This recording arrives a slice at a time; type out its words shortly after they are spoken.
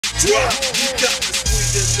Drop. You got to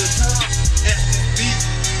squeeze at the top at the beat.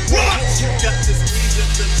 Rock. You got to squeeze at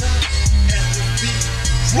the top at the beat.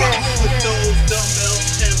 Drop. With those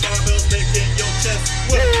dumbbells and barbells making your chest.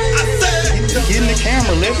 What I said. Get in the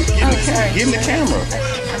camera, Libby. Get in the camera.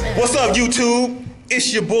 What's up, YouTube?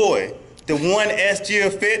 It's your boy, the one SG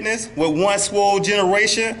of fitness with one swole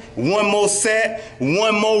generation, one more set,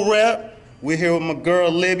 one more rep. We're here with my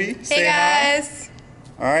girl Libby. Hey guys.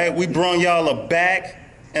 Hi. All right, we brought y'all a back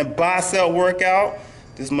and bicep workout.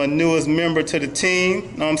 This is my newest member to the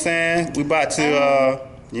team. Know what I'm saying? We about to,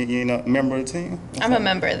 you know, member of the team? I'm a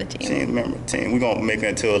member of the team. She's a member of the team. We're gonna make her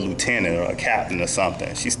into a lieutenant or a captain or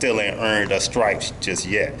something. She still ain't earned her stripes just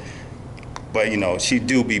yet. But you know, she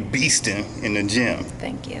do be beasting in the gym.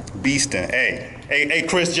 Thank you. Beasting. Hey,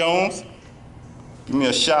 Chris Jones. Give me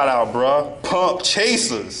a shout out, bruh. Pump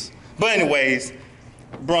chasers. But anyways,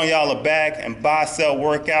 brought y'all a back and bicep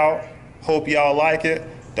workout. Hope y'all like it.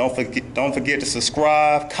 Don't forget to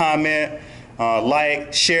subscribe, comment,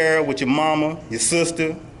 like, share it with your mama, your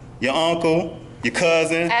sister, your uncle, your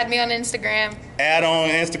cousin. Add me on Instagram. Add on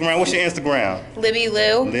Instagram. What's your Instagram?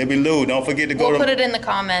 Libbylou. Libbylou. Don't forget to go We'll put it in the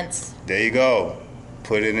comments. There you go.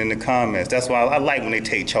 Put it in the comments. That's why I like when they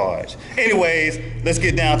take charge. Anyways, let's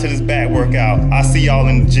get down to this back workout. I'll see y'all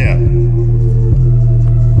in the gym.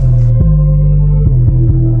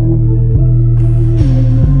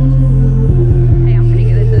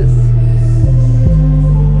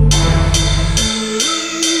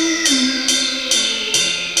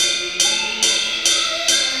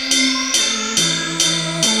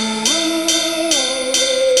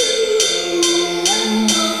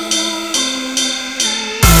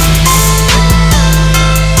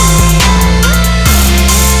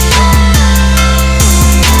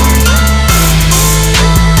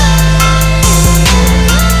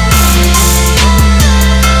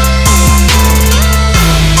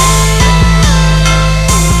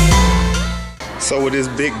 So with this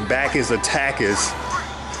big back is attackers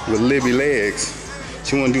with Libby.Legs,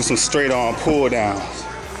 she wanna do some straight arm pull downs.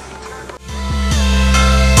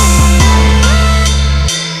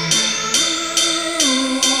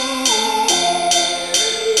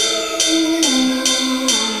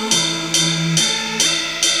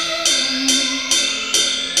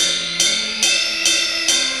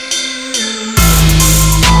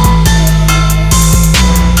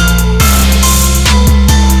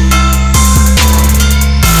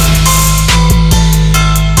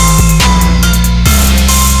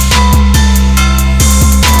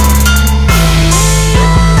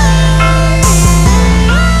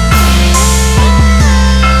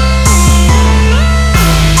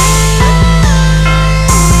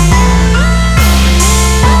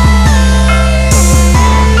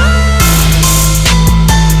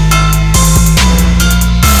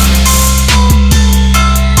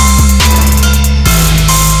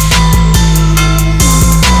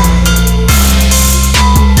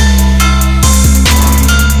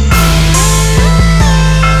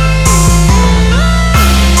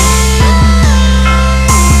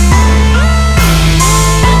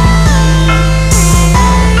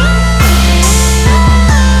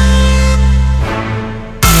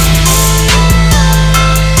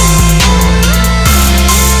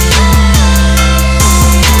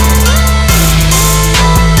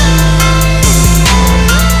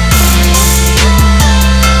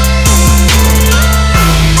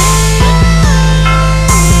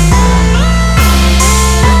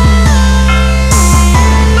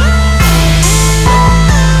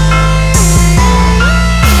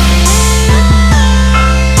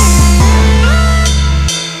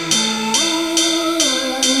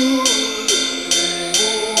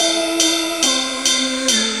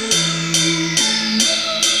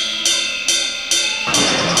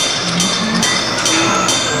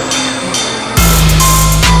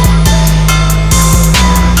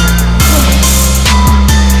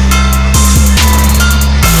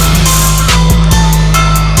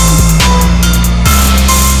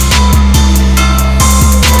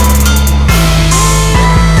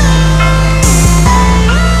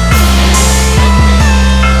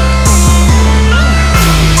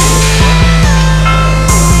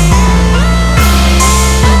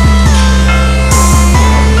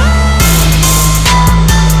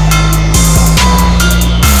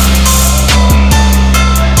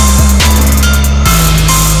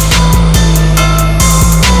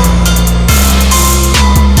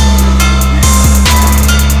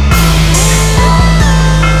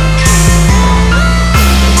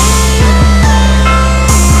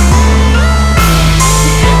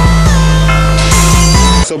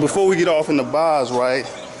 So before we get off in the bars, right,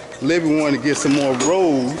 Libby wanted to get some more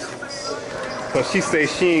rolls Cause she say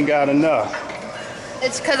she ain't got enough.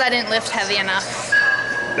 It's because I didn't lift heavy enough.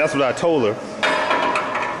 That's what I told her.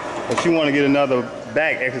 But she want to get another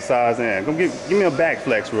back exercise in. Go give me a back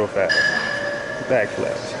flex real fast. Back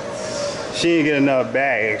flex. She ain't get enough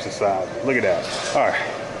back exercise. Look at that. All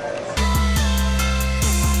right.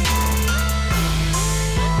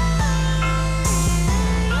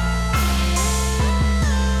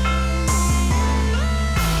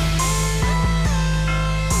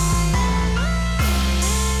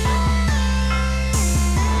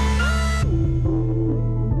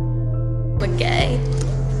 Gay.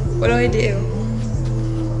 What do I do?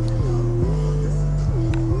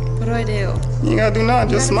 What do I do? You ain't gotta do nothing.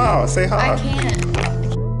 Just smile. Say hi. I can't.